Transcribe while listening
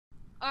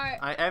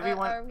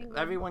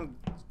Everyone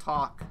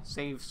talk,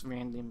 saves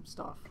random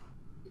stuff.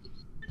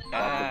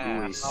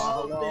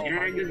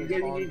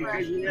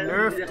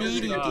 Nerf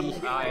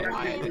DDD.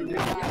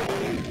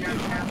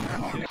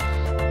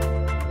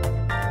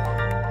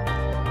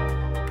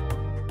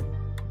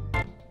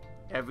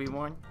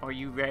 Everyone, are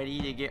you ready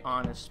to get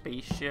on a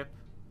spaceship?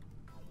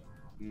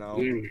 No.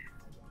 Yeah.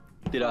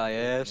 Did I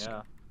ask?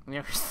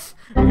 Yeah.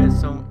 We got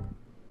so.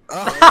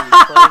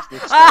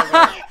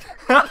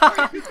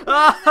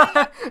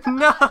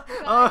 No.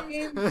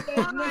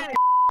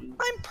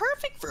 I'm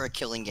perfect for a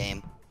killing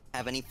game.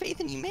 Have any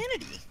faith in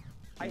humanity?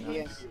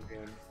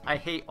 I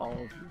hate all of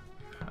you.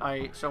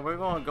 Alright, so we're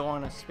gonna go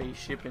on a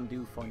spaceship and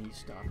do funny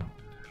stuff.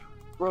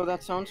 Bro,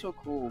 that sounds so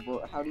cool,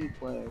 but how do you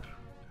play?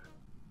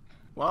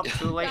 Well,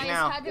 too late Guys,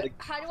 now.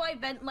 how do I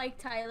vent like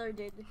Tyler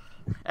did?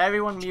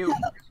 Everyone mute.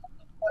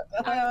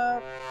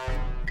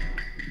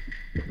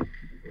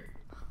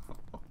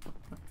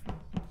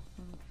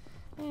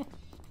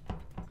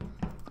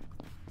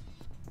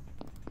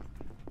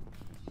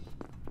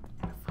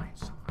 Find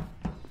someone.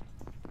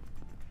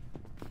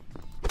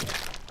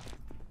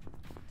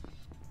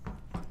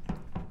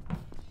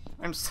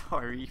 I'm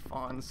sorry,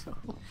 Fonzo.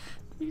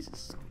 He's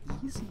just so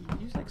easy.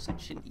 He's like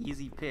such an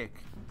easy pick.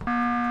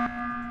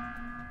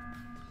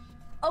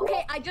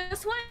 Okay, I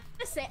just want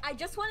to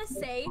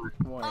say,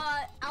 What?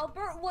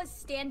 Albert was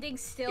standing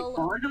still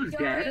Fonzo's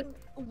dead?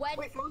 when.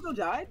 Wait, Fonzo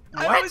died?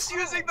 What? I was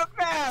using the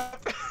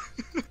map!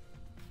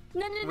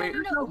 No. Wait,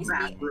 You see,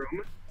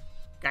 Bathroom.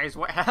 Guys,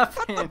 what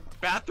happened?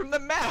 Bathroom the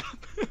map!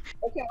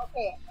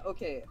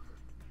 Okay.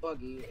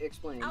 Buggy,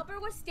 explain. Albert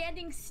was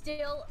standing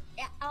still.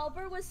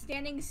 Albert was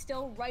standing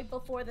still right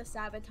before the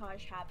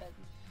sabotage happened.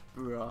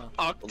 Bruh. Oh,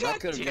 Well, God that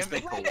could've damn just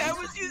been it! I coincidence.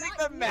 was using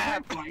the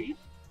map!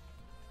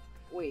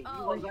 Wait,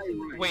 Oh.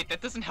 Wait,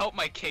 that doesn't help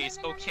my case.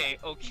 No. Okay.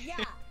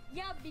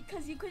 Yeah,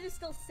 because you could have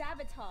still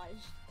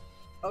sabotaged.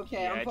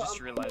 okay, Yeah, I just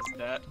realized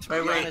that.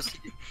 Wait.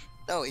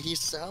 No, he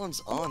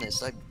sounds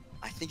honest.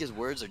 I think his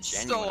words are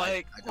genuine. So,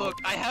 like, I don't- look,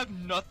 I have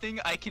nothing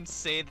I can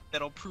say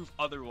that'll prove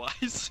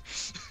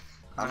otherwise.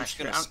 I'm just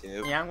gonna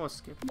skip. Yeah, I'm gonna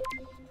skip.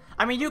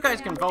 I mean, you guys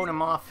can vote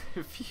him off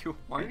if you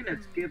want. I'm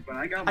gonna skip, but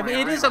I got I my mean,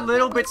 it eye is a on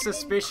little it. bit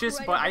suspicious,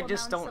 but I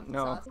just Incredible don't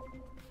know. amounts of sauce.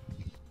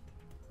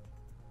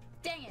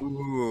 Dang it.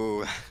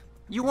 Ooh.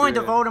 You wanted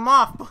to vote him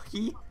off,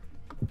 Bucky.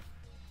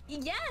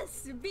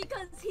 Yes,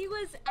 because he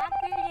was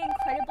acting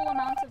incredible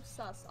amounts of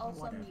sus. Also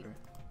Whatever. me.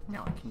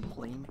 Now I can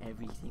blame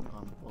everything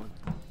on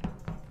Bucky.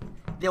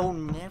 They'll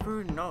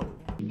never know.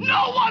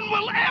 No one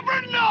will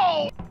ever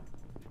know!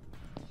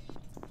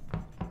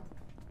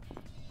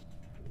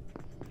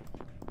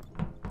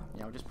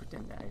 Yeah, I'll just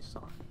pretend that I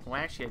saw him. Well,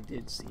 actually, I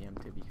did see him,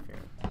 to be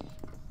fair.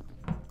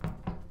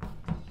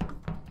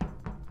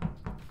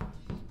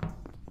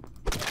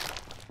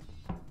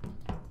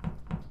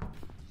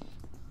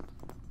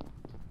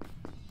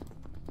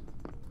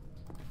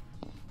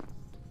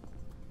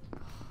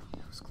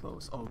 That was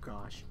close. Oh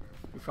gosh.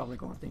 You're probably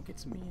gonna think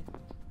it's me.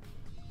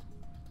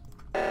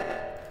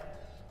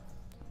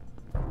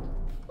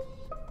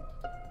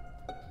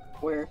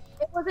 Where?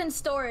 It was in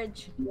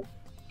storage.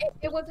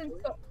 It was in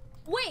storage.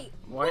 Wait.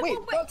 What? Wait.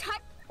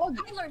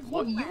 Tyler,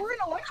 Buggy, you you were in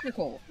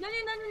electrical. No.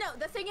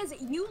 The thing is,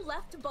 you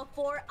left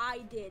before I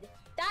did.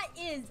 That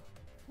is.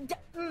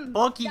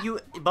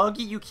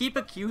 Buggy, you keep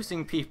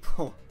accusing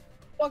people.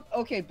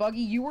 Okay, Buggy,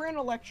 you were in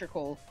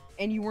electrical,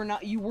 and you weren't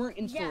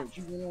in storage. Yes.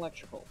 You were in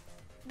electrical.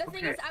 The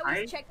thing is,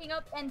 I was checking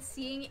up and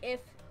seeing if.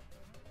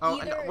 Oh,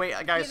 either, wait,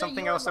 guys, either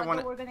something you or else I Luggo want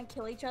to. were gonna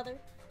kill each other.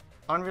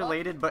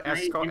 Unrelated, but Can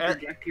I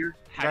interject here?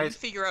 How do you Guys-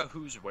 figure out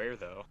who's where,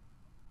 though?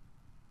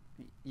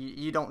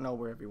 You don't know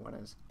where everyone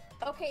is.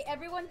 Okay,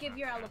 everyone, give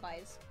your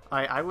alibis.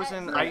 I was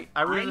in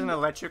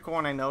electrical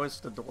and I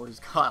noticed the doors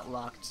got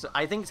locked. So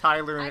I think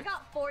Tyler I and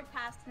got forward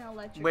past an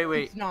electric.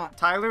 wait, It's not.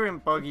 Tyler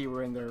and Buggy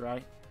were in there,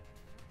 right?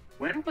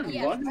 When was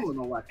Yes. Luggo in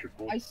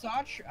electrical?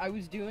 I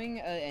was doing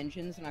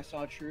engines, and I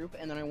saw a troop,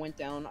 and then I went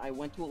down. I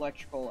went to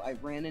electrical. I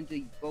ran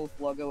into both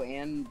Luggo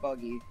and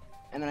Buggy,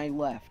 and then I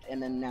left.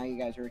 And then now you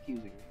guys are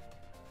accusing me.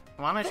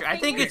 Well, I'm not The sure. I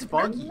thing think is- it's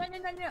Buggy. No.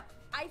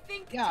 I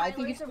think Yeah, I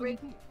think it's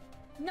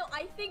No,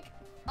 I think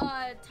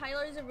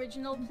Tyler's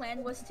original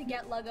plan was to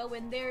get Luggo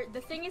in there. The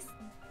thing is,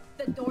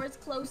 the doors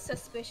closed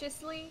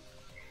suspiciously,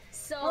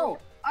 so. Oh,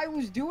 I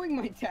was doing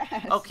my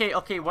task.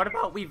 Okay. What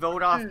about we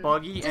vote off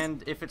Buggy,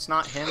 and if it's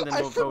not him, then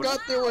I we'll vote. forgot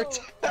there were Why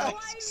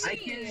tasks. I me?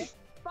 can-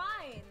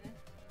 Fine.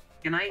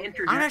 Can I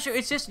interject? I'm not sure.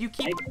 It's just you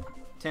keep.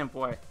 Temp,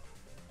 what?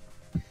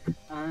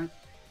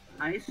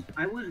 I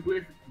was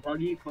with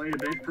Buggy quite a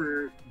bit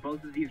for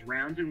both of these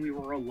rounds, and we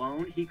were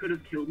alone. He could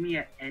have killed me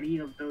at any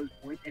of those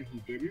points, and he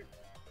didn't.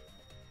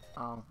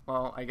 Oh,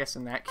 well, I guess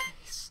in that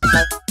case.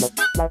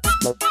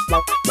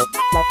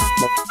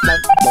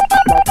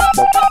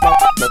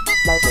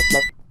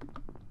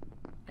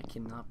 I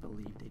cannot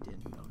believe they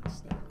didn't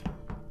notice that.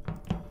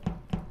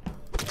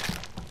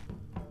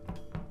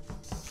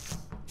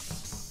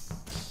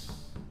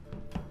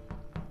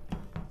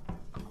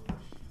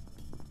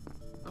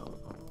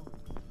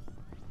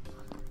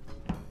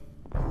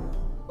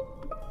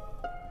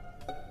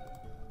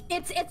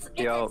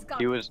 Yo, Escar.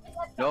 he was.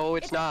 No,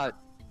 it's not.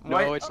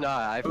 What? No, it's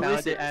not. I Who found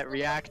is it it? at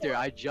Reactor.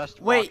 I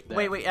just Wait, walked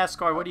there. wait,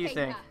 Escar, what do you Okay,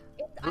 think?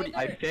 yeah, it's Who do- either,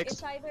 I fixed-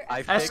 it's either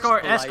I Escar- fixed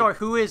Escar, the Escar, light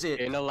who is it?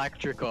 in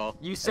electrical.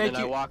 You said and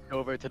then you- I walked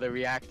over to the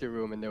reactor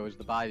room and there was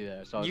the body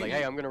there. So I was You- like,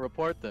 hey, I'm gonna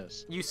report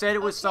this. You said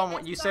it was Okay,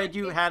 someone. You Escar, said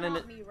you it's had an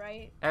not me,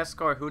 right?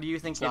 Escar. Who do you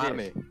think It's it not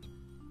is? me.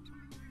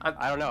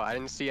 I- I don't know. I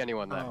didn't see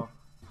anyone there. Oh.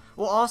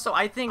 Well, also,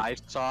 I think. I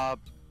saw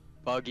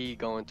Buggy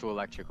go into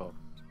electrical,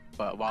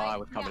 but while I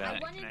was coming I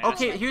out. went into Okay,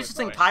 electrical. here's the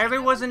thing. I Tyler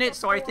went wasn't it,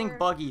 so I think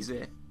before- Buggy's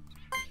it.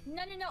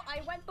 No,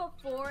 I went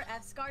before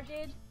Escar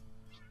did,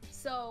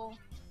 so.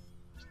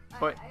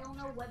 But- I don't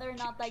know whether or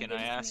not that Can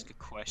gives I ask me...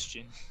 a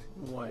question?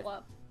 What?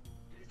 What?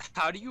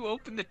 How do you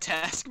open the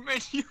task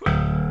menu?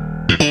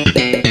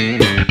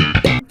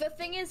 The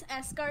thing is,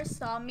 Escar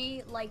saw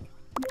me, like,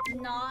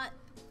 not...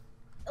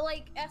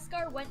 Like,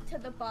 Escar went to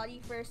the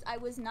body first. I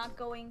was not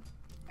going...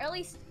 Or at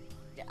least,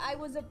 I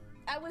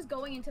was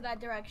going into that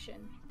direction.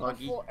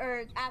 Buggy? Before,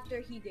 or after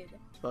he did.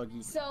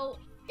 Buggy. So,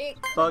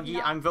 it could Buggy,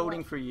 not I'm voting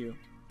work. for you.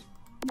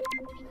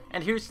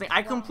 And here's the thing.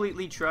 I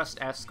completely trust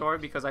Escar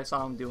because I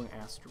saw him doing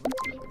asteroids.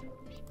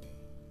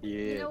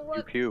 Yeah, know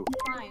what? pew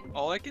pew. Fine.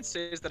 All I can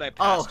say is that I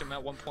passed Oh, him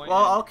at one point.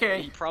 well, and okay.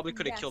 He probably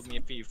could have Yes. killed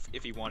me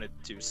if he wanted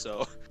to.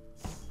 So.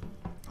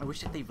 I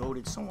wish that they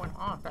voted someone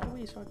off that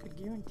way so I could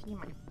guarantee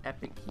my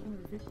epic gamer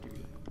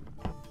victory.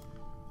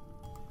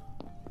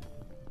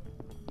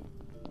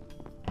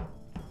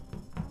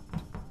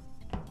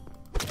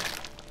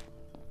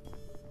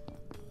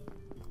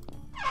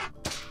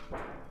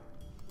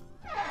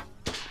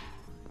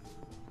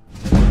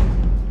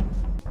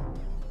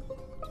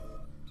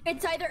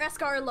 It's either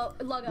Escar or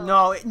Luggo.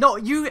 No,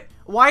 you.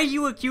 Why are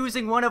you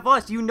accusing one of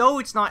us? You know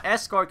it's not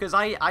Escar because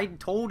I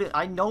told it.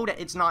 I know that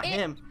it's not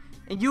him,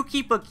 and you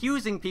keep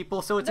accusing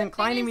people, so it's The thing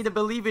inclining me is, to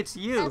believe it's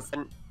you.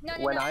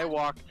 When I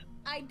walked,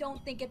 I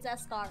don't think it's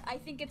Escar. I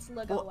think it's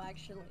Luggo, Well,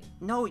 actually.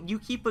 No, you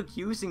keep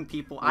accusing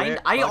people. where,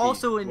 I Buggy,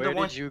 also in where the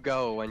one. did you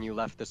go when you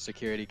left the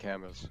security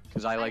cameras?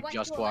 Because I like went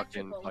just to walked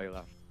in electrical. while you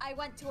left. I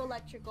went to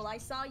electrical. I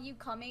saw you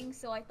coming,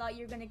 so I thought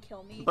you were gonna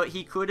kill me. But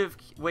he could have.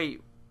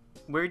 Wait,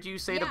 where'd you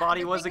say the Yeah,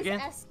 body was thing is,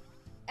 again?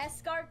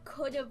 Escar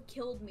could have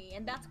killed me,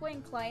 and that's what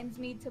inclines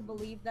me to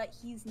believe that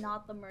he's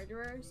not the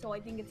murderer. So I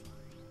think it's.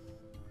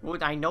 Well,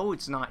 I know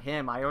it's not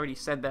him. I already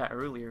said that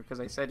earlier because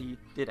I said he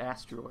did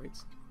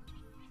asteroids.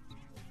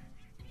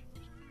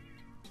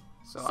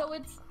 So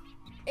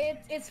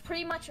it's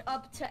pretty much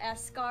up to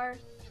Escar.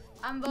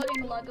 I'm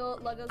voting Luggo.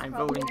 Luggo's I'm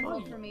probably voting gonna vote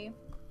Buggy. for me.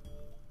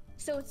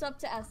 So it's up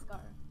to Escar.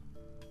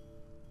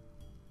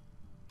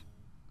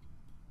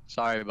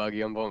 Sorry,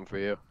 Buggy, I'm voting for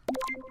you.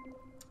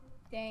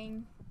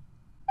 Dang.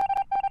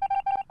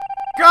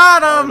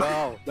 Got Oh him!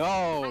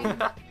 no,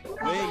 no!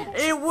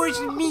 Wait, It was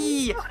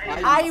me!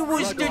 I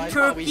was Luggo, the I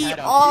thought we turkey had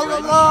a all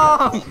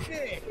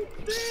friendship.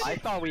 along! I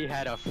thought we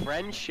had a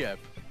friendship.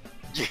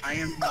 I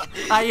am.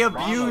 I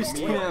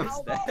abused Mama mia. him.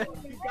 How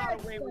long you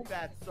got away with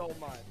that so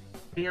much?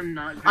 I am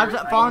not. I'm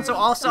very- Fonzo,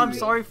 also, I'm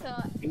sorry. So,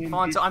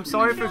 Fonzo, I'm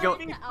sorry for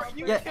going going.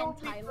 You Yeah.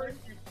 killed me Tyler. first,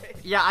 you bitch.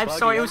 Yeah, I'm Buggy,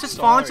 sorry. It I'm was just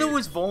sorry. Fonzo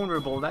was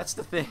vulnerable. That's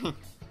the thing.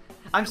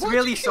 I'm Why'd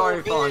really you kill sorry,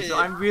 me? Fonzo.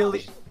 I'm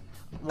really.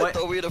 I What?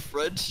 thought we had a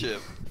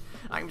friendship.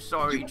 I'm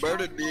sorry. You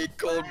murdered me in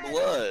cold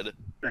blood.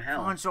 The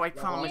hell. Fonzo, I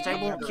promise I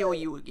won't kill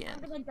you again.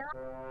 I'm gonna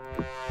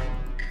die.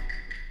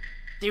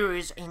 There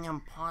is an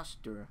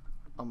imposter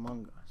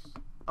among us.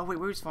 Oh wait,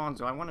 where's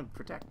Fonzo? I want to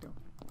protect him.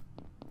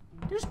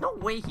 There's no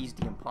way he's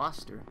the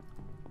imposter.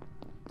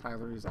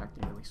 Tyler is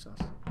acting really sus.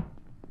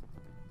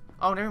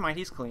 Oh, never mind.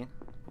 He's clean.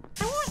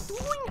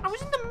 I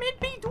was in the mid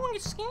bay doing a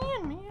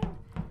scan, man.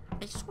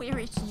 I swear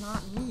it's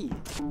not me.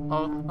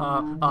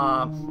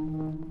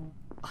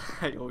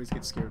 I always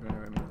get scared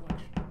whenever I'm in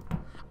election.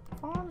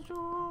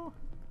 Fonzo,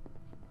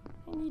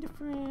 I need a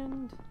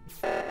friend.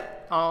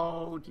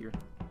 Oh dear.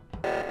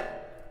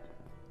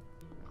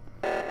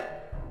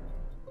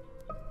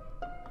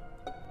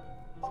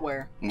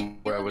 Where?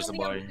 Where was the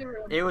body?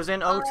 It was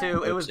in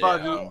O2. It was O2.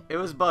 Buggy. It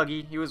was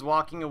Buggy. He was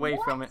walking away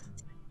from it.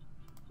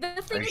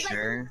 The thing Are you is, I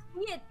sure? didn't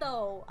see it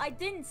though. I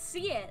didn't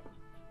see it.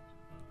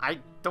 I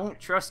don't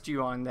trust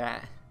you on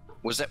that.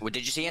 Was that? Did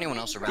you see anyone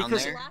else around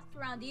Because- there? Last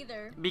round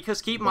either.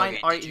 Because keep in Buggy,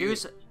 mind, alright, did you-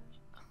 here's.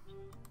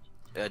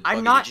 Buggy,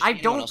 I'm not- did you see I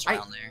anyone don't- else I-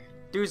 around there?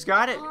 Dude's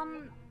got it.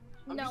 I'm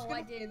No, just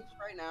gonna I say did. this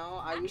right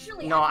now. I was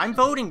Actually, No, I'm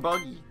voting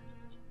Buggy.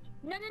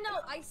 No.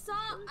 I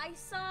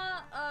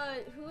saw,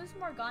 who is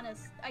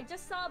Morgana's? I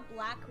just saw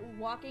Black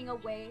walking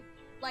away.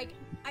 Like,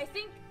 I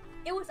think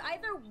it was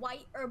either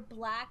white or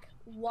black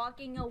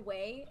walking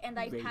away, and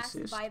I passed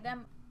Racist. by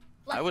them.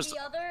 Like, I was- the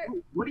other.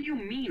 What do you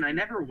mean? I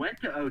never went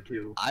to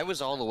O2. I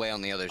was all the way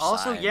on the other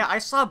Also, side. yeah, I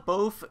saw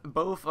both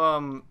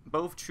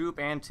Troop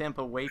and Timp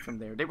away from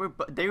there. They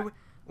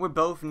were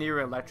both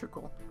near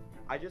electrical.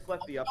 I just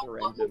left the upper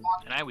engine.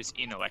 And I was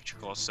in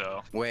electrical,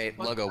 so. Wait,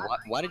 Luggo,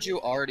 why did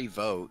you already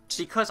vote?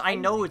 Because I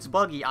know it's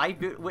Buggy. I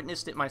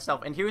witnessed it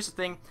myself. And here's the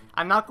thing.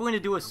 I'm not going to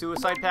do a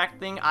suicide pact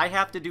thing. I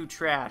have to do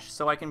trash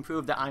so I can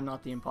prove that I'm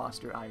not the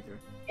imposter either.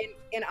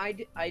 and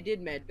I did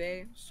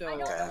medbay, so I don't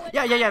know what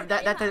Yeah.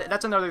 happened.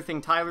 That's another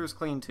thing. Tyler's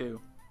clean too.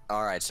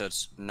 All right, so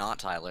it's not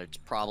Tyler. It's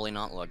probably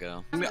not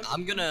Luggo.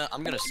 I'm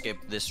gonna skip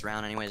this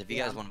round anyways. If you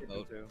guys want to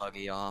vote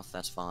Buggy off,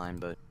 that's fine.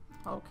 But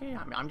Okay,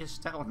 I'm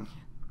just telling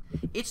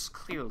you. It's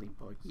clearly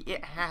Buggy.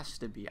 It has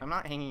to be. I'm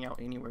not hanging out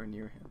anywhere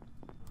near him.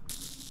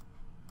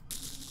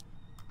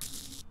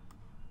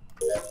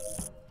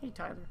 Hey,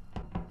 Tyler.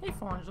 Hey,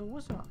 Fonzo,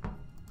 what's up?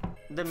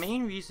 The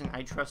main reason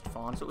I trust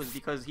Fonzo is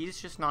because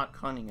he's just not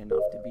cunning enough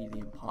to be the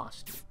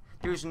imposter.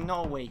 There's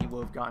no way he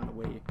would have gotten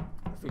away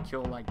with a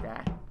kill like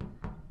that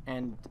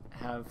and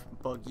have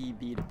Buggy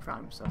be the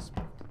prime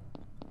suspect.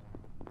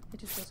 It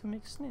just doesn't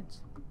make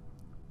sense.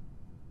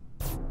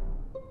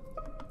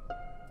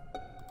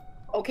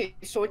 Okay,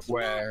 so it's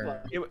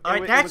Where?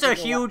 Alright, that's a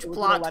huge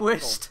plot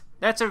twist.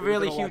 That's a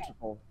really huge.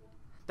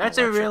 That's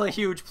a really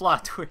huge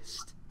plot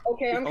twist.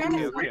 Okay, I'm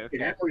kind of.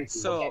 Okay.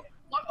 So.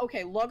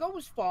 Okay, Luggo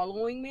was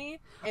following me,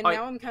 and Alright,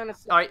 now I'm kind of.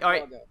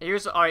 Alright,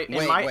 here's alright.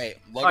 wait,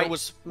 Luggo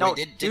was. no, Wait,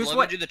 did here's Luggo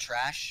what- do the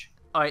trash?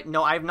 Alright,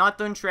 no, I've not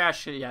done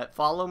trash yet.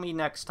 Follow me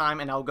next time,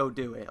 and I'll go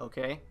do it.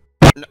 Okay.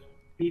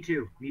 Me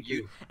too. Me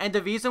too. And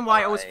the reason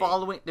why I was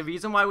Alright.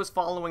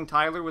 following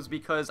Tyler was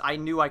because I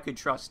knew I could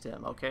trust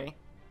him. Okay.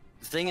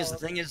 The thing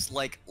is,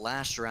 like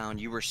last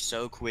round, you were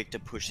so quick to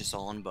push us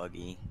all on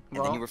Buggy, and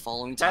Well, then you were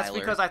following Tyler. that's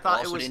because I thought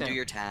it also was didn't do him.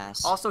 your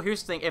task. Also,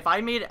 here's the thing: if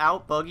I made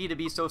out Buggy to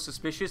be so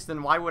suspicious,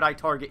 then why would I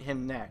target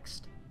him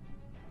next?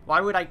 Why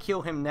would I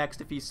kill him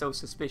next if he's so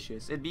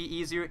suspicious? It'd be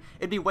easier.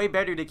 It'd be way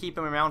better to keep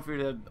him around for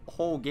the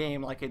whole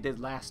game, like I did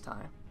last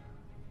time.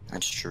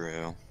 That's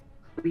true.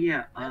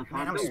 Yeah, I'm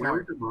Fonzo, smart. where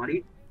was the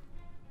body?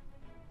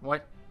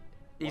 What?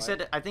 He What?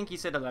 said. I think he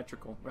said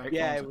electrical, right?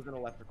 Yeah, Fonzo? it was an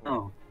electrical.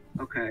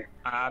 Oh, okay.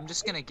 I'm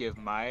just gonna give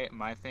my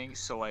thing.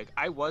 So like,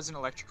 I was in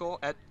electrical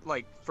at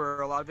like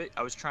for a lot of it.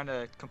 I was trying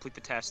to complete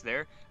the task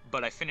there,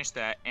 but I finished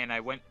that and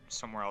I went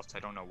somewhere else. I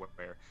don't know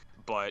where,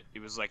 but it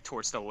was like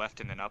towards the left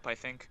and then up, I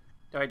think.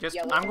 Alright, just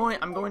Yeah, I'm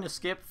going to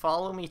skip.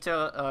 Follow me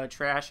to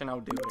trash, and I'll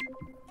do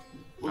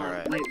it.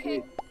 Alright.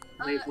 Wait.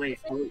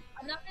 Listen,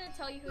 I'm not gonna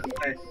tell you who it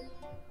Okay. is.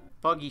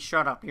 Buggy,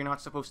 shut up. You're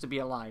not supposed to be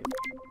alive.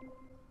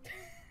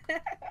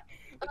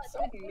 It's so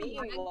mean,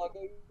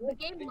 Luggo. The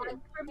game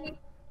lagged for me.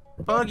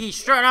 Buggy,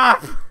 shut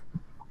up!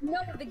 No,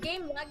 the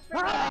game lagged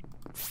for me.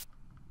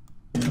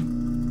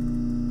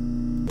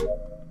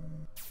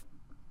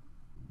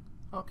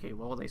 Okay,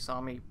 well, they saw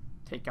me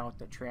take out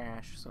the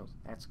trash, so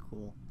that's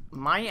cool.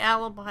 My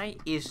alibi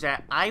is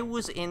that I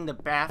was in the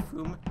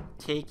bathroom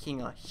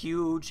taking a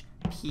huge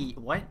pee.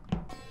 What?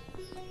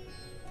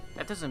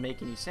 That doesn't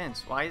make any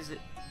sense. Why is it?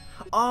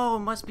 Oh, it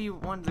must be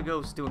one of the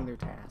ghosts doing their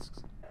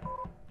tasks.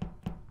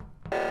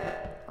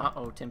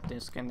 Uh-oh, temp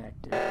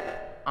disconnected.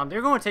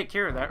 They're going to take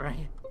care of that,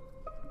 right?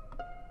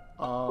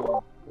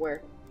 Oh.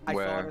 Where? I saw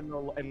Where?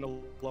 it in the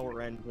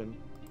lower engine.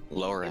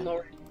 Lower In end.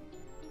 the...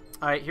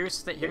 Alright,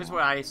 here's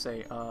what I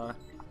say. I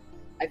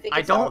think I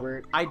it's don't.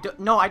 Albert.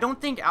 No, I don't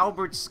think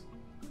Albert's.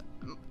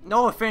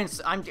 No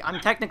offense, I'm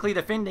technically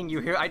defending you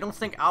here. I don't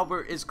think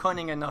Albert is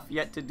cunning enough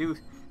yet to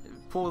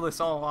pull this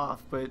all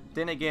off. But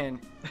then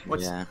again,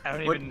 what's Yeah. I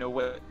don't What- even know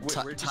where'd you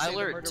say the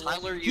Tyler murder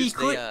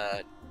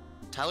was?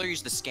 Tyler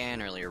used the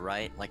scan earlier,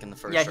 right? Like in the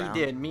first yeah, round.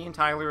 he did. Me and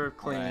Tyler are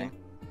clean. Alright.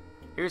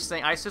 Here's the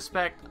thing: I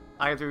suspect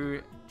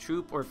either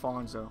Troop or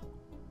Fonzo.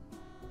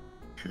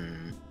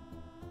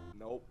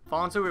 Nope.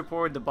 Fonzo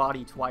reported the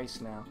body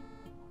twice now.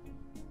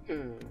 Yeah, I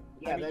mean,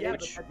 that yeah, is- but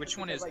that's which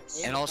one because, is-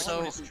 like, And in-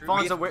 also-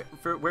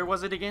 Fonzo, where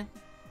was it again?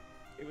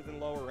 it was in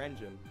lower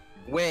engine.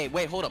 Wait,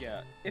 hold up.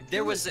 Yeah. If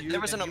There it was you, an then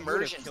you would've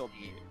emergency. killed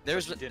me. There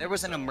was But you there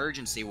was an didn't, so-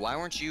 emergency. Why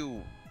weren't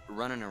you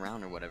running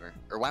around or whatever?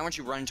 Or why weren't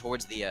you running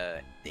towards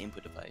the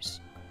input device?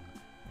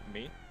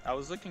 Me? I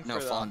was looking for No,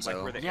 the, Fonzo.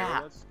 like where the Yeah.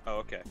 arrow was. Oh,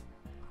 okay.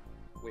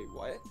 Wait,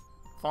 what?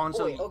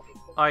 Fonzo. Wait, okay.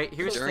 Alright,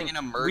 here's During the an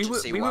thing.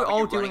 emergency, we why were were all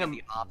you doing running in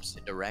the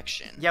opposite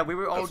direction? Yeah, we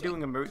were all Okay.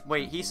 doing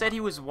wait, he said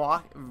he was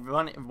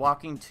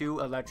walking to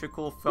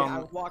electrical Yeah, I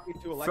from was walking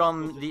to electrical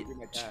from just the. to do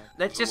my task.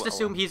 Let's just Well,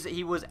 assume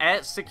he was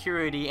at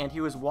security and he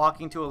was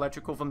walking to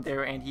electrical from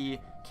there and he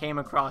came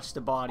across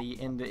the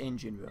body in the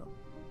engine room.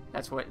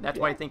 That's what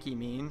I think he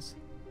means.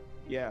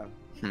 Yeah.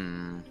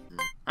 I'm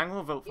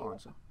gonna vote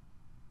Fonzo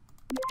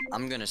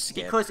I'm gonna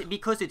skip.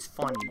 because it's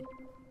funny.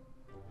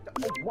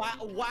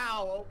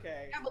 Wow,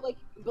 okay. Yeah, but like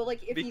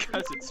if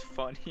Because it's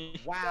funny.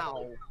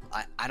 Wow.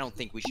 I don't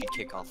think we should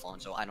kick off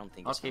Fonzo. I don't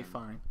think it's Okay, him.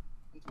 fine.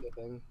 he's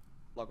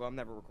Look, I'm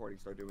never recording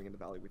Start Doing in the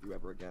Valley with you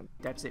ever again.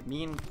 That's it.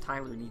 Me and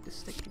Tyler need to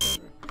stick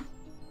together.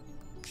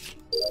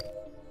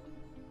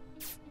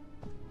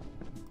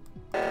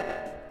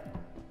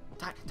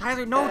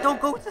 Tyler, no,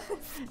 don't go.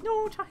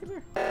 No,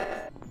 Tyler.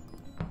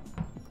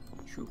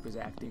 Troop is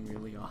acting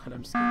really odd.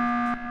 I'm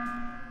scared.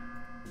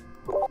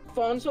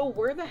 Fonzo,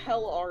 where the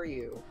hell are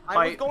you? I was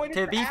Alright, going to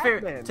into be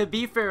fair,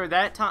 admin.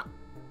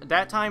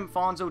 that time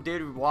Fonzo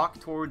did walk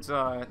towards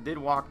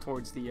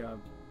the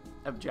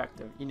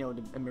objective. You know,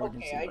 the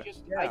emergency. Okay, I but- just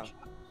Yeah.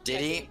 Did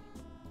he?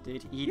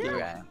 Did he did?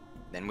 Okay.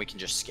 Then we can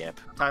just skip.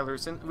 Tyler,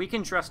 we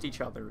can trust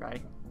each other,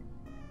 right?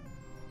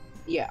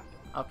 yeah.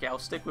 Okay, I'll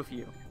stick with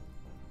you.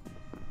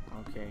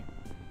 Okay.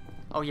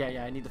 Oh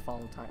yeah, I need to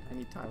follow I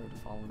need Tyler to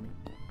follow me.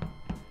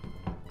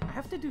 I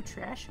have to do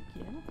trash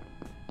again?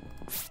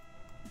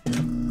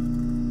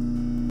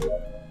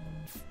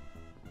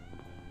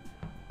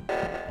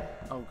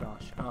 Oh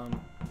gosh, Tyler.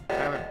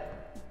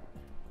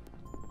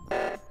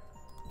 They're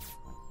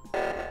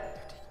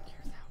taking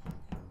care of that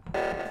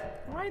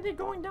one. Why are they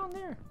going down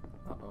there?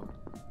 Uh-oh.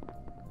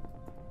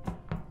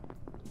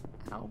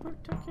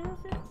 Albert took care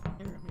of it?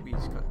 Here, maybe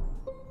he's good.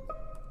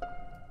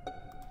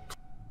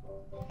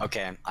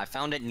 Okay, I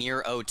found it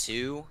near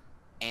O2,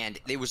 and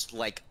it was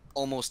like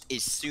almost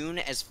as soon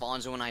as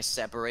Fonzo and I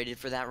separated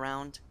for that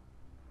round.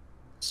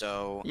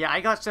 So yeah,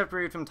 I got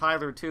separated from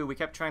Tyler too. We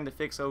kept trying to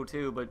fix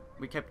O2, but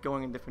we kept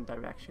going in different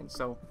directions.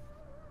 So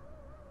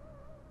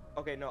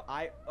Okay, no,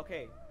 I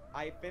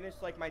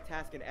finished like my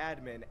task in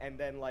admin, and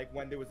then like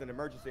when there was an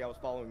emergency, I was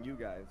following you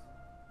guys.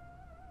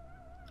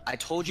 I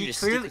told you He to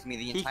clearly- stick with me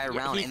the he- entire yeah,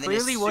 round, he and then as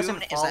clearly soon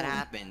wasn't as following. that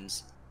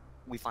happens,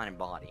 we find a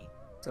body.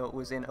 so it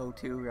was in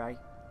O2, right?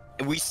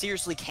 And we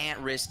seriously can't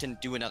risk to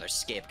do another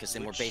skip, because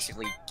then we're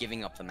basically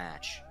giving up the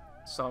match.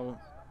 So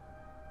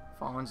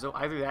Fonzo,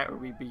 either that or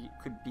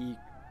could be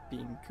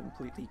being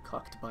completely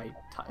cucked by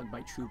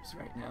troops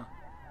right now.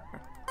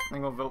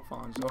 I'm gonna vote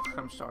Fonzo.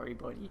 I'm sorry,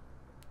 buddy.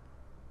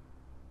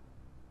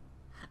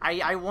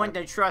 I want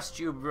to trust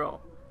you, bro.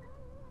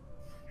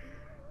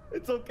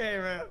 It's okay,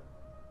 man.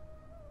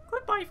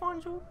 Goodbye,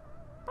 Fonzo.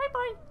 Bye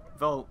bye.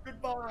 Vote.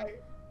 Goodbye.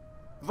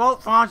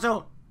 Vote,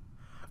 Fonzo.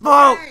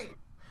 Vote.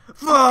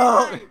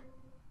 Vote.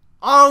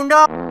 Oh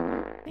no.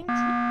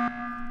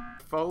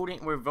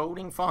 Voting. We're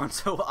voting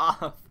Fonzo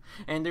off,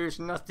 and there's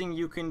nothing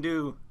you can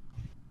do.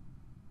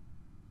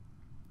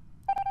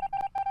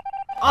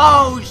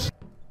 Oh.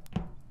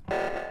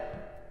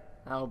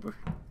 Albert.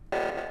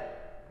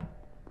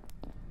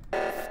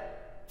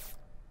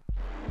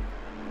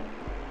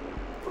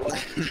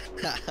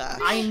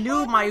 I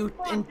knew my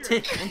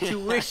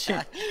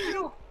intuition.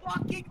 You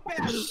fucking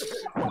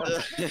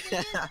bastard!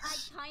 I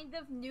kind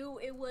of knew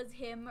it was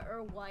him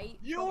or White.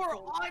 You were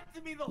on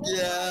to me the whole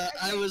Yeah,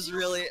 time. I was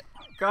really.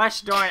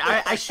 Gosh darn,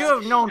 I should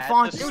have known At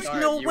Fonzo. the There's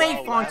start, no you way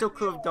all Fonzo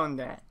could have done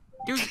that.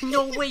 There's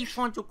no way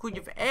Fonzo could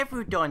have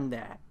ever done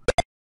that.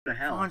 The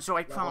hell? Fonzo,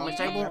 I promise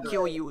I won't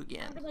kill you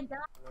again. I'm gonna die.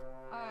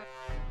 Alright.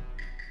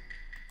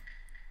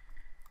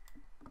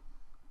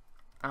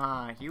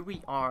 Ah, here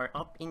we are,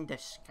 up in the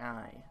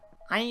sky.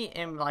 I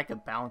am like a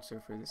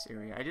bouncer for this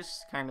area. I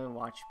just kind of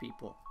watch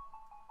people.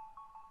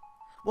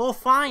 Well,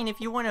 fine,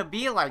 if you want to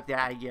be like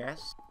that, I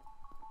guess.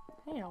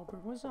 Hey,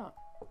 Albert, what's up?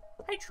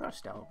 I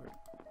trust Albert.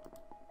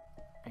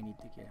 I need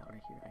to get out of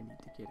here. I need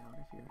to get out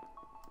of here.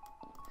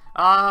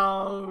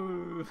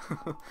 Oh,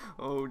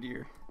 oh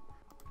dear.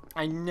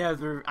 I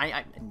never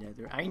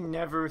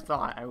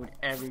thought I would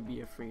ever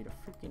be afraid of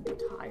freaking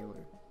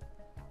Tyler.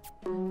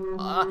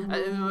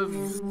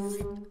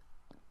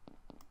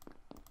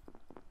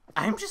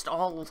 I'm just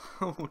all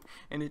alone,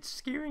 and it's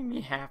scaring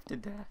me half to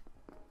death.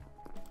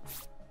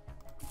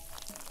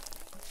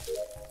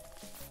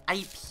 I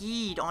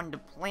peed on the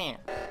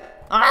plant.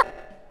 Ah!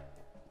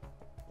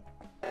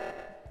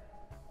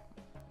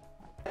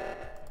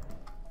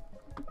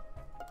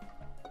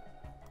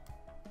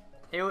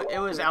 It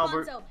was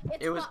Albert. Fonzo.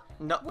 It's It was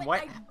no Wait,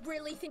 what? I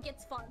really think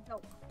it's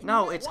Fonzo.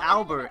 No, it's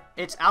Albert.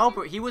 It's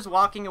Albert. He was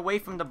walking away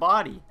from the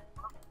body.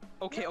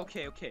 Okay, No.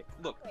 okay.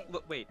 Look,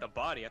 wait, the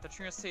body. I thought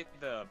you were gonna say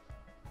the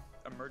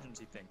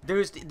emergency thing.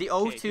 There's the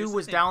Okay, O2 here's the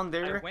was thing. down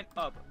there. I went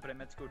up, but I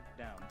meant to go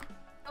down.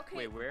 Okay,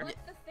 Wait, where? but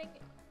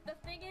the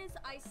thing is,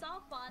 I saw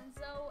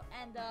Fonzo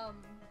and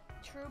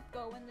Troop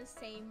go in the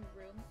same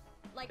room.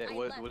 Like I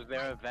Was left. there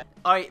a like, vent?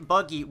 Alright,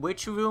 Buggy,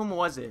 which room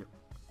was it?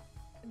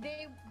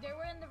 They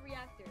were in the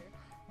reactor.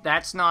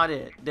 That's not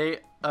it.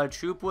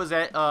 Troop was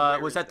at Where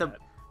was is at the that?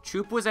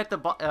 Troop was at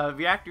the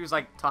reactor's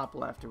like top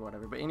left or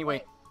whatever. But anyway,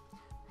 Wait.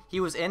 he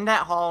was in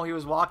that hall. He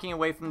was walking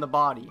away from the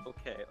body.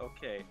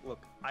 Okay. Look,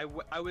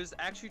 I was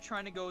actually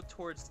trying to go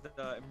towards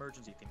the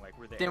emergency thing, like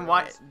where the Then arrow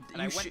why- is, and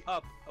you I should- went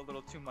up a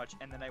little too much,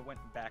 and then I went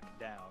back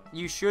down.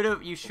 You should have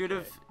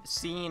Okay.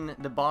 seen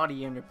the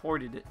body and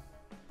reported it.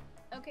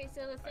 Okay,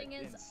 so the thing I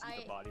is, didn't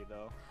see the body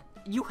though.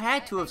 You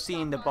had to I have saw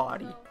seen the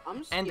body. Fonzo. I'm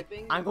And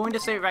skipping. I'm going to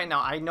say right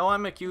now, I know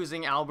I'm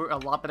accusing Albert a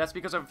lot, but that's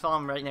because I saw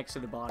him right next to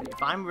the body.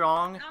 If I'm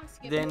wrong, I'm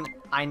skipping. then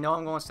I know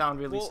I'm going to sound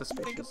really Well,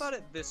 suspicious. think about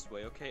it this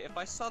way, okay? If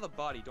I saw the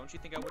body, don't you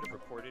think I would have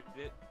reported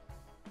it?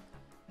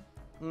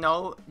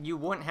 No, you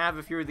wouldn't have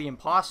if you're the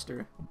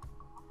imposter.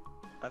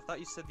 I thought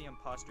you said the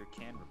imposter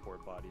can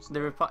report bodies.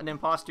 The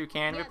imposter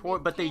can Yeah,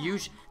 report, they but can.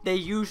 they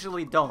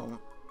usually don't.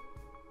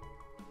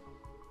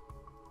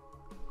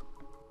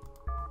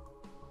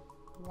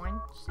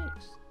 16.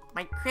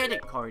 My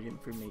credit card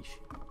information.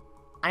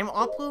 I'm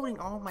uploading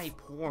all my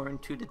porn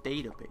to the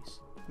database.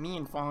 Me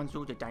and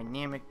Fonzo, the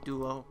dynamic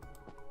duo.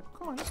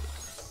 Come on.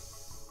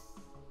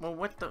 Well,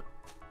 what the?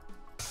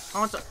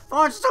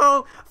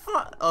 Fonzo!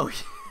 Oh,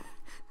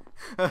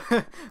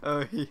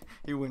 oh,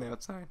 he went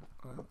outside.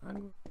 I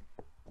don't...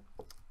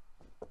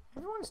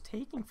 Everyone's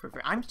taking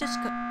forever. I'm just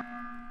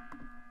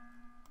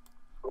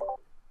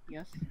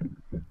Yes.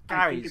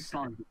 I think it's guys.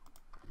 Fonzo.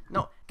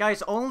 No,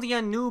 guys, only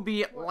a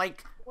newbie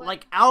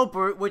Like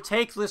Albert would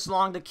take this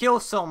long to kill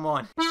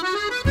someone.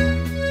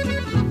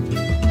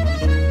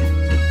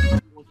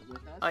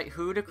 Alright,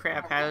 who the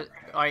crap has...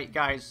 Alright,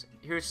 guys,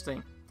 here's the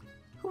thing.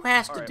 Who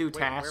has to do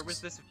tasks? Where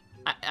was this?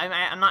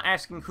 I'm not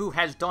asking who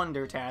has done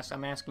their tasks.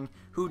 I'm asking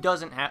who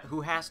doesn't have...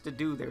 Who has to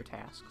do their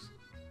tasks.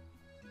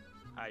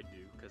 I do,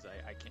 because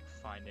I can't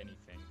find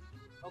anything.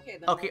 Okay,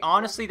 then Okay,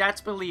 honestly,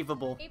 that's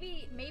believable.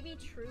 Maybe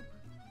Troop,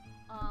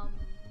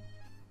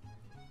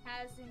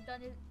 hasn't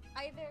done it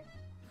either.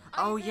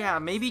 Oh yeah,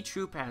 maybe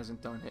Troop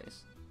hasn't done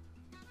his.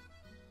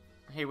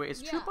 Hey, wait,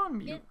 is Troop on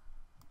mute?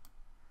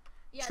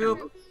 Yeah,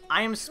 Troop,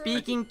 I am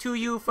speaking to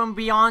you from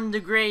beyond the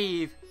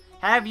grave.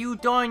 Have you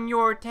done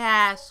your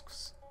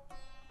tasks?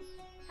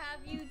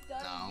 Have you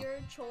done your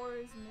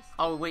chores, Mr.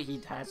 Oh wait, he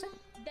hasn't?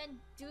 Then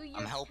do your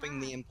I'm helping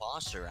the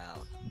imposter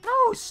out.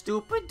 No,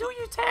 stupid, do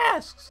your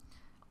tasks.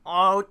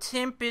 Oh,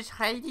 Temp is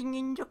hiding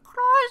in the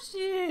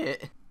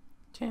closet.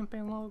 Temp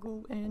and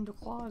Luggo in the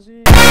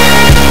closet.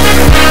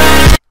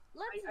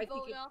 Let's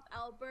vote off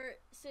Albert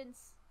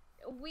since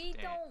we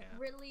don't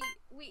really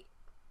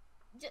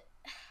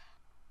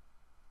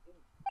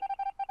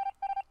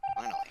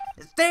Finally.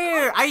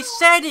 There! I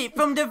said it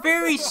from the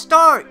very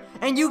start!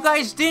 And you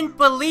guys didn't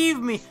believe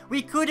me!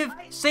 We could have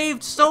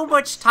saved so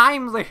much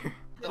time there!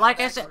 Like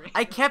I said,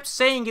 I kept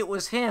saying it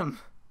was him.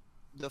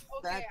 The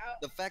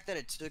fact that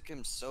it took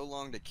him so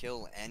long to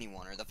kill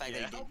anyone, or the fact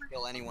that he didn't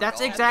kill anyone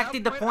That's at all, exactly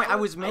the point I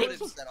was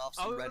making.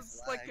 I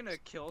was like gonna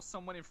kill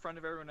someone in front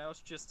of everyone else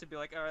just to be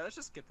like, alright, let's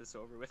just get this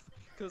over with.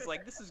 Cause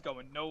like, this is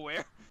going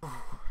nowhere.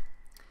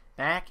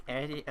 Back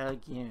at it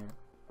again.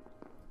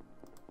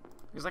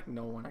 There's like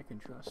no one I can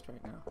trust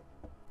right now.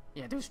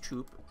 Yeah, there's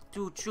Troop.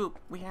 Dude, Troop,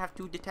 we have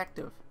to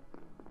detective.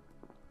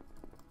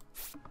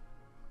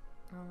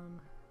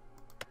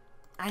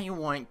 I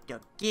want the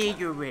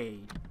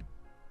Gatorade.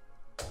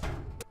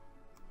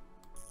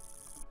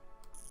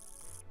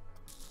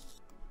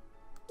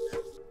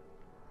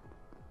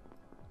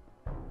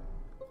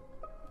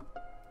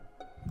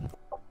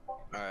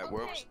 Alright,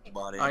 where's the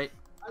body? I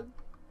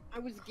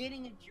was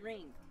getting a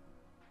drink.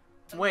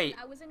 Wait.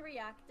 I was in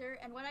reactor,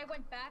 and when I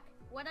went back,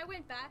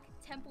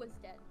 Temp was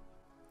dead.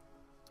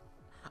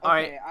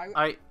 Alright,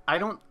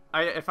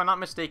 if I'm not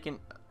mistaken,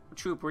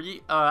 Troop, were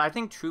you, I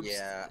think Troop's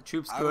good.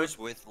 I was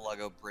with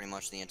Luggo pretty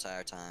much the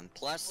entire time.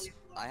 Plus,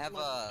 I have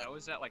a... I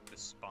was at like the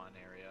spawn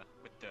area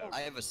with the... I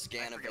have a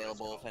scan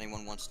available if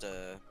anyone wants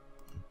to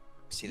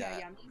see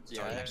that.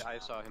 Yeah, I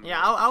saw him.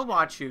 Yeah, I'll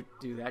watch you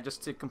do that,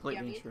 just to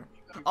completely ensure.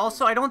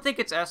 Also, I don't think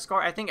it's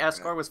Escar. I think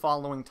Escar was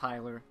following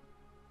Tyler.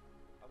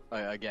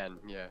 Again,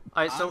 yeah.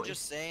 So I'm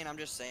just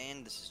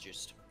saying, this is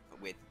just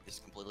this is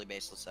completely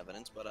baseless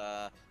evidence, but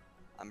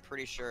I'm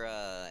pretty sure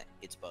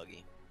it's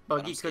Buggy.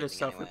 Buggy could have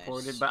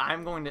self-reported, but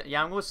I'm going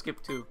to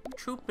skip too.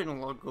 Troop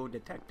and Luggo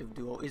detective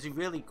duo is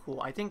really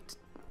cool. I think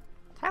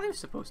Tyler's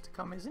supposed to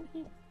come, isn't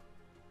he?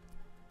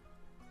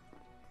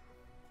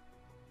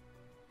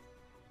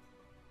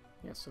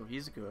 Yeah, so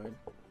he's good.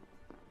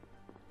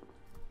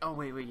 Oh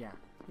wait, yeah,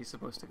 he's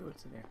supposed to go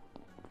to there.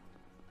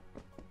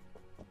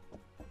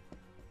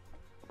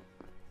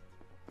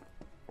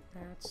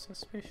 That's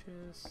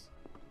suspicious.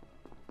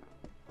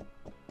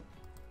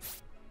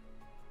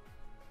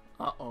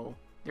 Uh-oh.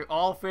 They're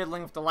all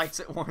fiddling with the lights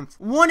at once.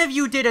 One of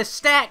you did a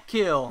stack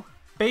kill!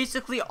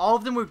 Basically, all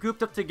of them were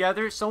grouped up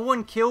together.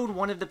 Someone killed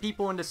one of the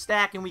people in the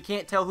stack, and we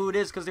can't tell who it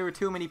is because there were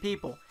too many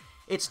people.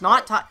 It's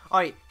not Ty-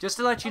 Alright, just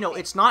to let you know,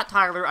 it's not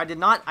Tyler. I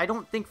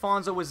don't think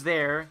Fonzo was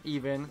there,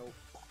 even.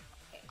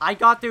 I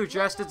got there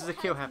just as the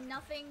kill happened.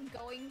 Nothing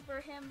going for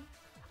him.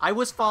 I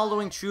was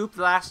following Troop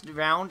last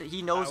round.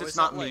 He knows it's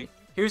not me.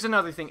 Here's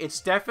another thing. It's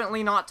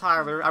definitely not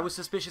Tyler. I was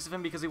suspicious of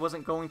him because he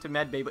wasn't going to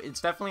medbay, but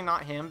it's definitely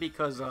not him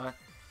because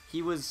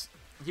he was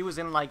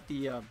in like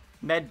the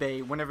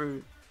medbay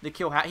whenever the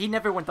kill happened. He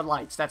never went to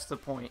lights. That's the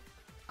point.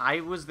 I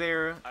was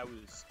there. I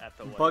was at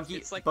the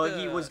lights.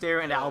 Buggy was there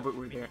and Albert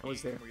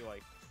was there. Where you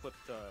like flip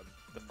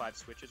the 5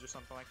 switches or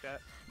something like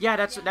that. Yeah,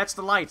 that's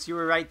the lights. You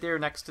were right there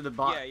next to the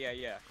bot.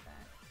 Yeah.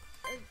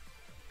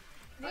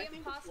 The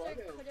imposter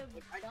could have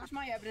Here's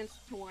my evidence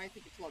to why I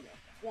think it's Luggo.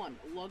 1,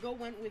 Luggo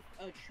went with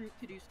Troop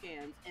to do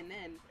scans, and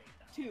then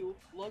 2,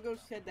 Luggo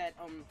said that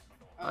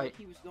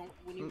he was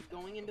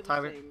going into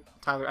the thing.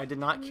 Tyler, I did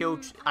not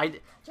kill.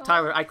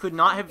 Tyler, I could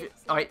not have.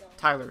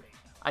 Tyler,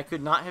 I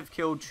could not have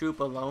killed Troop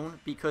alone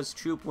because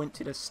Troop went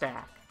to the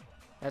stack.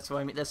 That's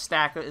what I mean. The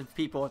stack of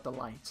people at the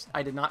lights.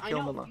 I did not kill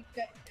him alone.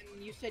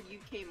 You said you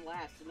came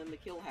last, and then the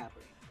kill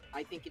happened.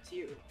 I think it's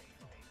you.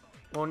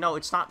 Well, no,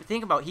 it's not.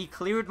 Think about it. He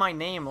cleared my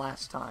name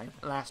last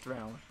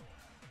round.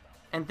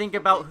 And think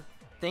about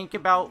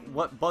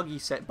what Buggy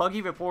said.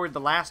 Buggy reported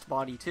the last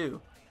body too.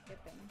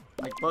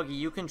 Like, Buggy,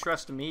 you can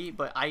trust me,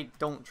 but I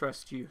don't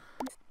trust you.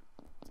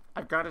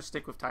 I've got to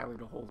stick with Tyler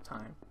the whole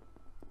time.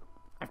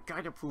 I've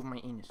got to prove my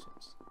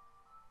innocence.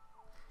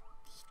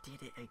 He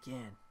did it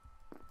again.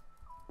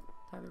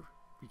 Tyler,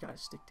 we gotta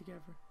stick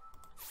together.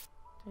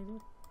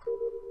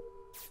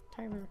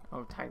 Tyler.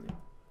 Oh, Tyler.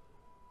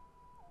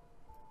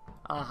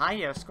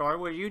 Hi, Scar.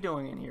 What are you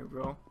doing in here,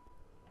 bro?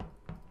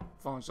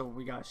 Fonzo,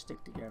 we gotta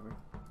stick together.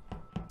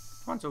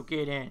 Fonzo,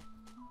 get in.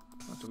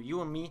 Fonzo,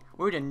 you and me,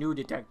 we're the new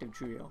detective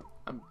trio.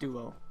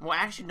 Duo. Well,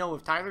 actually, no,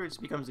 if Tyler, it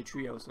becomes a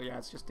trio, so yeah,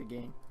 it's just a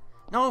game.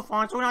 No,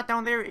 Fonzo, not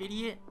down there,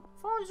 idiot.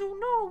 Fonzo,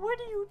 no, what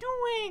are you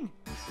doing?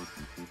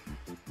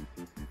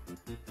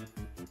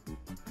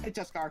 It's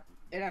a scar.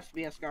 It has to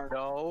be a scar.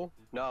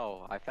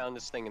 No, I found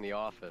this thing in the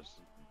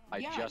office.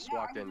 I just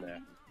walked in there.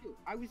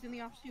 I was in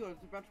the office too. I was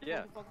about to play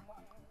the fucking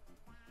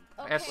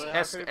Okay.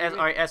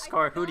 Alright,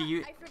 Escar, who do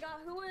you... I forgot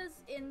who was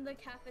in the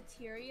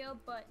cafeteria,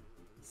 but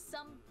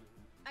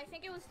I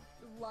think it was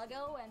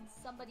Luggo and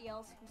somebody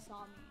else who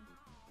saw me.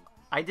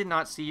 I did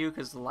not see you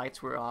because the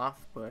lights were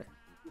off, but...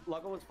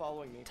 Luggo was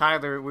following me.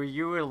 Tyler, were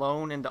you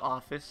alone in the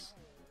office?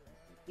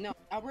 No,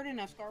 Albert and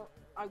Escar.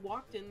 I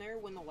walked in there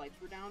when the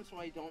lights were down, so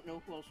I don't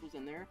know who else was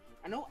in there.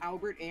 I know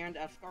Albert and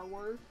Escar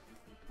were,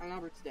 and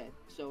Albert's dead,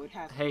 so it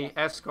has to be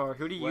Escar,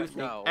 who do you think?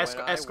 No,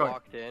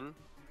 Escar.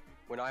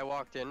 When I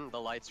walked in, the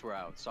lights were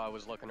out, so I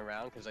was looking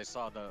around because I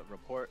saw the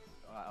report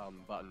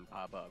button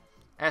pop up.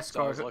 Escar,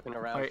 so I was looking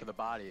around for the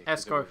body.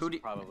 Escar, who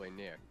probably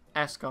near?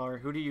 Escar,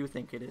 who do you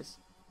think it is?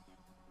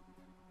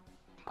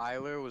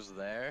 Tyler was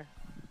there.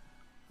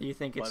 You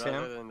think it's but him?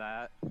 Other than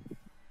that,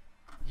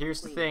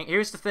 here's the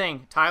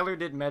thing. Tyler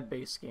did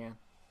medbase scan.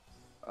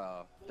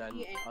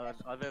 Then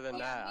other than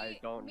that, I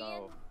don't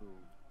know who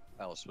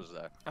else was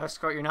there.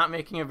 Escar, you're not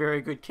making a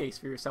very good case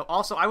for yourself.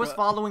 Also, I was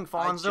following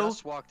Fonzo. I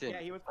just walked in. Yeah,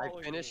 he was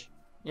following finished.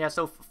 Yeah,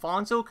 so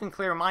Fonzo can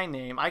clear my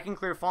name. I can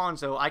clear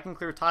Fonzo. I can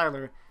clear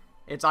Tyler.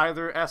 It's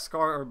either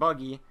Escar or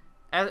Buggy.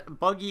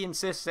 Buggy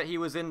insists that he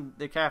was in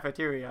the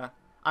cafeteria.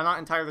 I'm not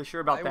entirely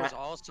sure about that. I was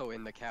also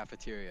in the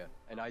cafeteria,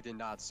 and I did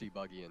not see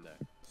Buggy in there.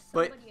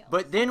 But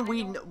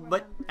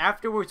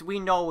afterwards we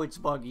know it's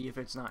Buggy if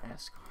it's not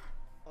Escar.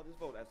 I'll just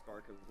vote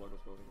Escar because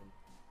Luggo's voting him.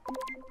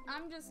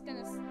 I'm just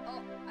gonna.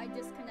 Oh, I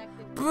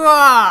disconnected.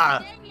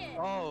 Bruh! Dang it!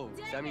 Oh,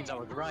 that means I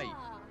was right.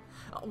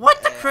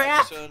 What the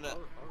crap?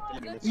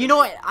 You know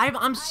what?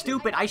 I'm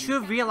stupid. I should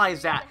have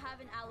realized that.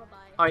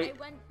 I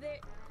went there.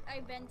 I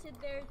vented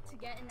there to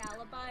get an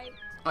alibi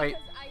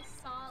because I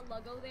saw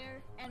Luggo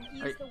there, and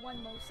he's the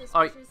one most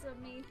suspicious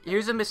of me.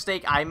 Here's a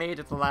mistake I made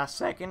at the last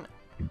second.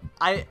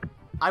 I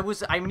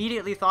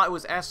immediately thought it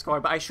was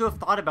Escar, but I should have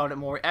thought about it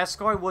more.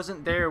 Escar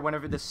wasn't there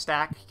whenever the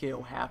stack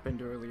kill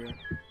happened earlier.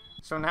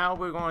 So now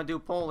we're gonna do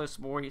Polis,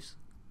 boys.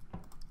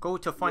 Go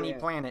to Funny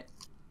Planet.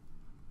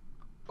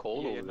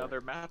 Cold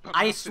another map.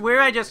 I swear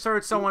I just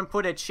heard someone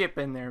put a chip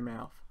in their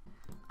mouth.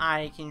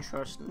 I can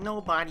trust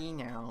nobody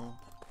now.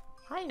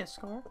 Hi,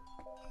 Escar.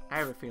 I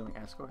have a feeling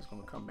Escar's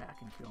gonna come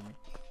back and kill me.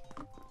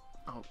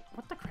 Oh,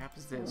 what the crap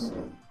is this?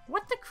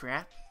 What the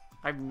crap?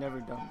 I've never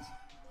done this.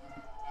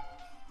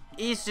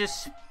 It's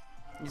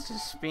a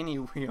spinny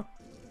wheel.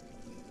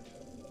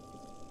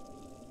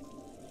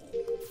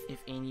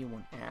 If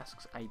anyone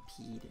asks, I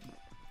peed in it.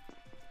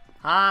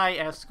 Hi,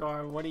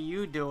 Escar. What are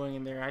you doing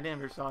in there? I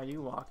never saw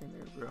you walk in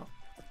there, bro.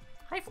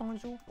 Hi,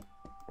 Fonzo.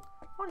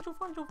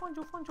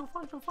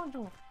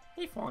 Fonzo.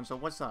 Hey, Fonzo,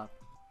 what's up?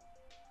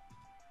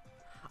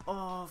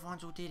 Oh,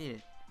 Fonzo did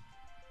it.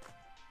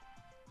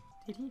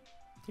 Did he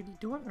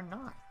do it or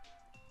not?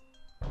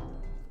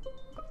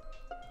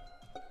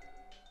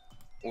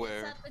 It's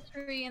Where? at the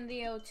tree in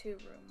the O2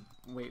 room.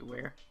 Wait,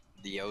 where?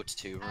 The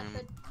O2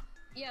 room?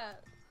 Yeah.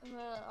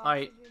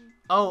 Alright.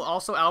 Oh,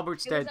 also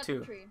Albert's dead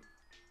too.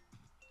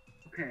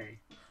 Okay.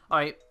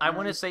 Alright, I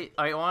want to say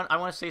I want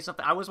to say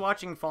something. I was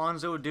watching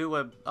Fonzo do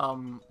a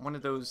one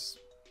of those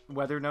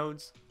weather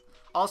nodes.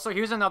 Also,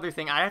 here's another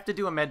thing. I have to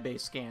do a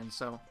medbase scan,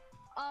 so.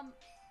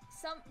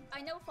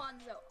 I know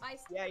Fonzo.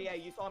 Yeah,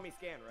 you saw me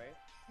scan, right?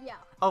 Yeah.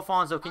 Oh,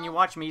 Fonzo, can you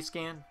watch me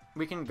scan?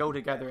 We can go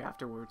together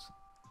afterwards.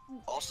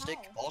 I'll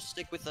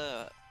stick with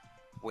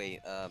wait,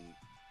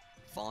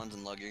 Fonz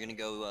and Lug, you're gonna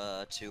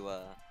go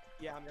to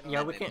Yeah, I'm gonna.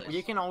 Yeah,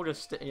 we can all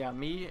just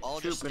me. I'll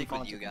Troop, just stick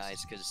and with you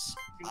guys because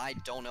I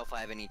don't know if I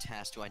have any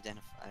tasks to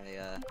identify.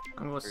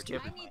 I'm gonna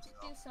skip. I need to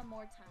do some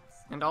more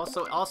tasks. And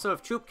also,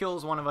 if Troop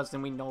kills one of us,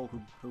 then we know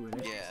who it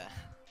is. Yeah.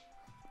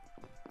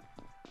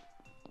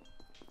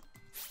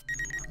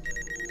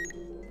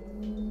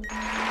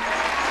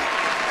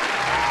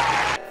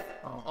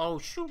 Oh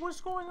shoot,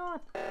 what's going on?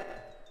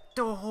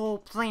 The whole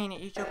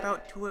planet is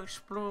about to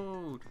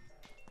explode.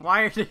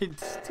 Why are they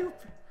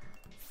stupid?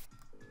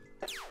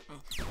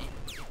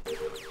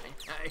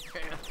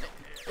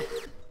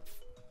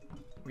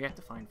 We have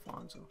to find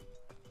Fonzo.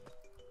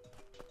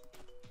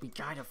 We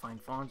gotta find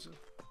Fonzo.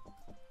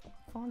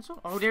 Fonzo?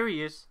 Oh, there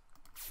he is.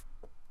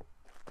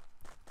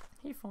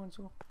 Hey,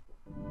 Fonzo.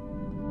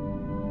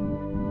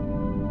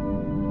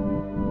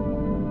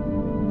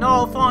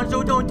 No,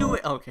 Fonzo, don't do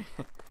it! Okay.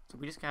 So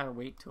we just gotta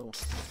wait till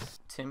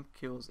Tim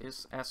kills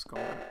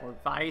Escar, or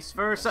vice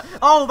versa.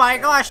 Oh my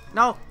gosh!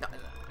 No!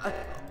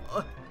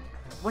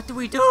 What do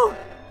we do?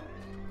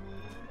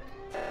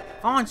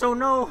 Fonzo,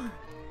 no!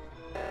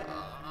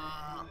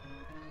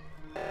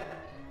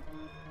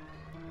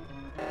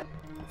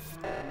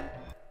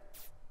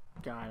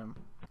 Got him.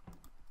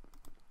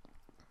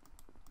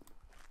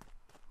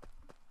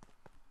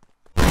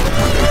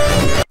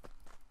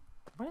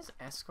 What is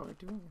Escar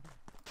doing?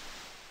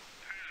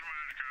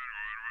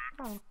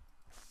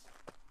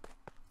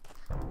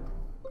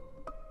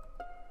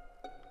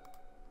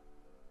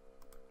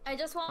 I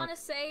just want to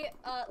say,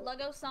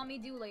 Luggo saw me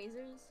do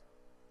lasers.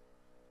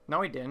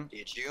 No, he didn't.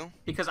 Did you?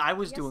 Because I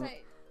was Yes, doing. I...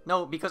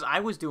 No, because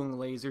I was doing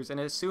lasers, and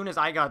as soon as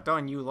I got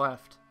done, you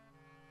left.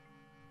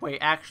 Wait,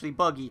 actually,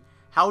 Buggy,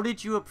 how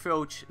did you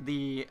approach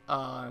the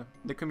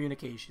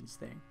communications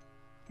thing?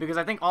 Because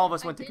I think all of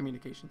us went to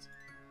communications.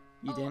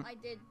 You didn't? I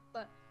did,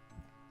 but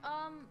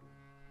I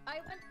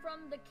went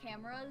from the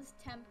cameras.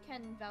 Temp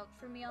can vouch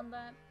for me on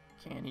that.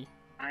 Can he?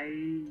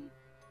 I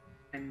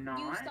am not.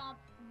 You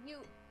stopped.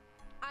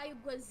 I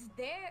was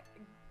there.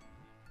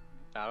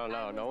 I don't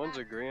know. No one's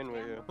agreeing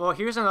with you. Well,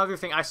 here's another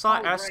thing. I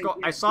saw Escar.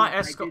 I saw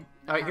Escar.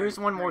 Alright, here's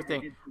one more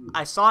thing.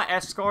 I saw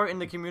Escar in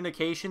the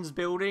communications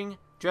building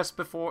just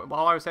before,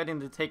 while I was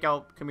heading to take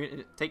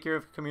care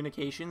of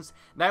communications.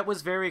 That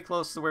was very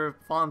close to where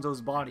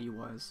Fonzo's body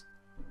was.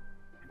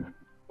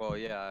 Well,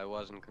 yeah, I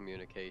was in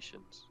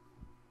communications,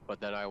 but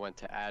then I went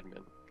to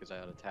admin because I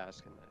had a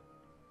task in that.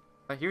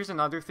 Here's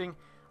another thing.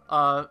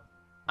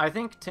 I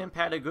think Timp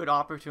had a good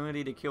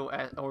opportunity to kill,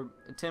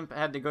 Timp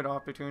had the good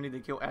opportunity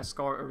to kill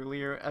Escar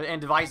earlier,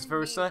 and vice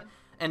versa.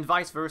 And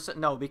vice versa.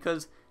 No,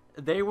 because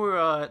they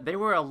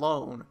were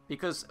alone.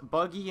 Because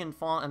Buggy and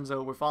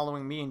Fonzo were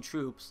following me and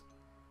Troops,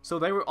 so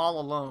they were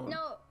all alone.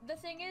 No, the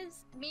thing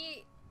is,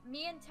 me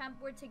and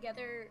Temp were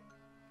together,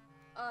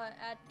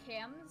 at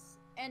cams,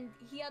 and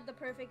he had the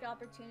perfect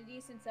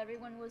opportunity since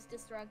everyone was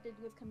distracted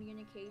with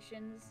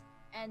communications,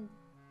 and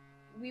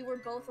we were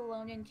both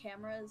alone in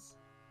cameras.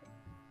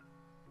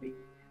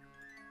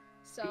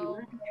 So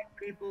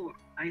people,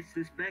 I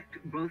suspect,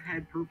 both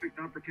had perfect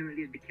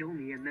opportunities to kill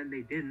me, and then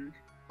they didn't.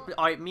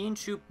 Alright, me and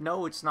Troop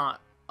know it's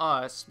not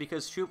us,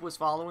 because Troop was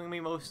following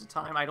me most of the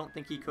time. I don't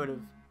think he could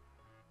have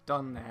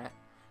done that.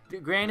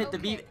 Granted,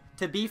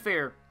 to be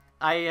fair,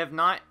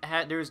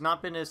 there's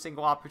not been a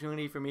single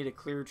opportunity for me to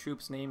clear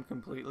Troop's name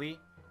completely.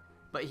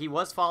 But he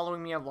was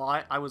following me a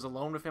lot. I was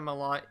alone with him a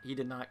lot. He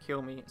did not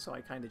kill me, so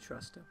I kind of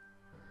trust him.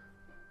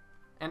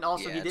 And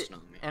also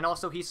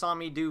he saw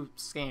me do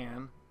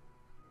scan.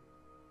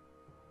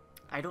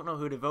 I don't know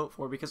who to vote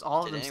for because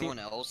all of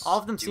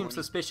them seem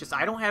suspicious.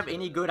 I don't have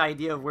any good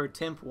idea of where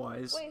Timp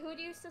was. wait, who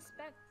do you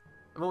suspect?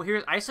 Well,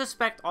 I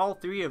suspect all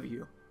three of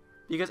you,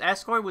 because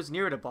Escar was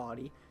near the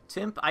body.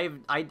 Timp, I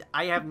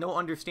have no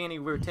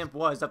understanding where Timp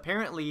was.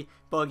 Apparently,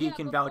 Buggy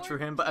can vouch for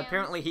him, but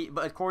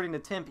according to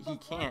Timp, he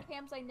can't.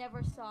 Camps, I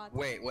never saw Timp.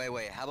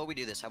 Wait. How about we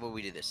do this?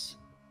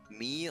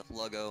 Me,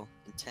 Luggo,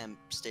 and Temp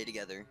stay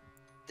together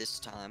this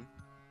time,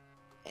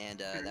 and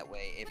that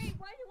way if. Wait,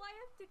 why do I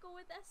have to go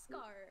with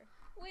Escar?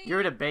 Wait,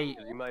 You're the bait.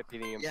 You might be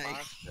the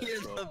imposter. Yeah,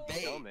 you're the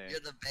bait. You're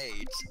the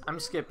bait. I'm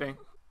skipping.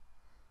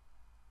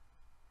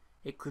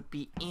 It could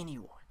be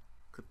anyone.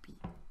 Could be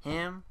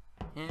him.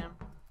 I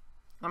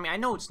mean, I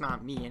know it's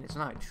not me, and it's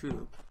not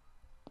true.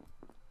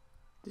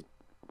 Did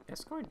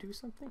Escar do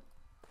something?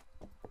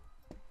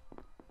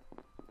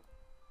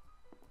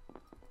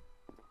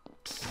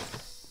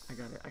 I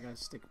gotta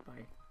stick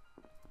by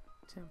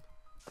Temp.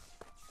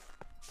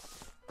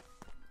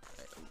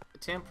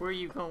 Temp, where are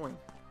you going?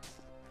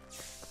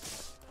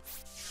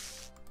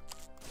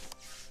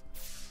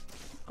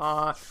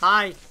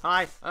 Hi.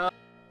 I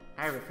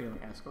have a feeling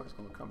Escar's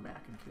gonna come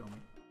back and kill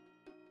me.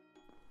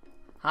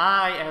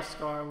 Hi,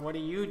 Escar, what are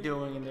you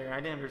doing in there? I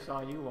never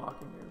saw you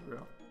walking there, bro.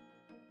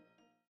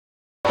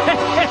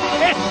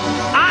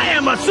 I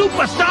am a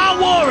superstar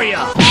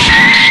warrior!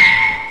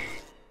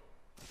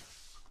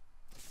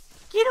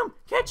 Get him!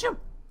 Catch him!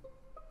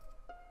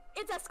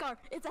 It's Escar.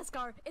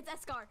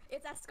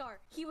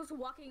 He was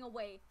walking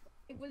away.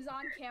 It was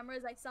on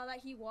cameras. I saw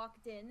that he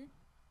walked in.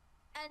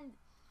 And,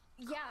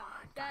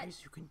 yeah,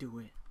 guys, you can do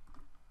it.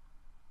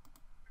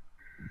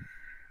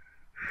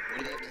 What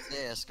do you have to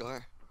say,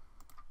 Escar?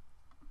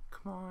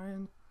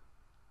 Come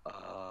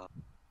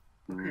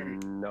on.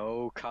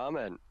 No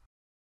comment.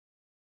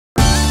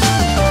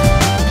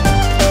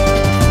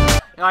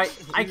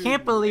 I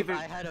can't believe it. If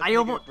I had a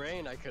bigger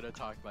brain, I could have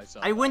talked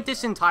myself. I went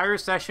this entire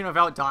session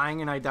without dying,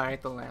 and I died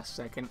at the last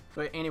second.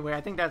 But anyway, I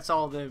think that's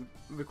all the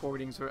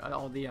recordings or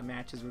all the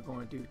matches we're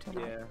going to do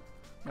tonight. Yeah.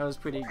 That was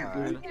pretty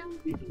good.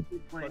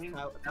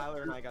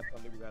 Tyler and I got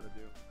something we gotta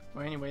do.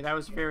 Well, anyway, that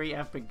was very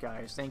epic,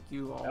 guys. Thank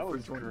you all for joining.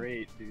 That was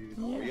great, dude.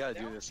 Yeah. We gotta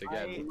do this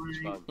again. It was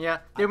fun. Yeah,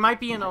 there might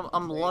be an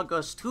AmLug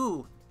Us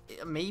 2.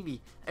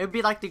 Maybe. It would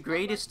be like the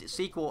greatest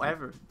sequel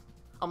ever.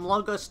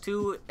 AmLug Us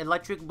 2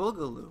 Electric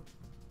Boogaloo.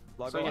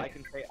 Luggo, so, yeah. I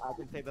can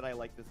say that I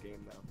like this game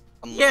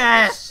now.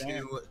 Yes!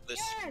 The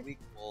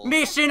sequel.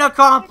 Mission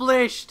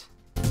accomplished!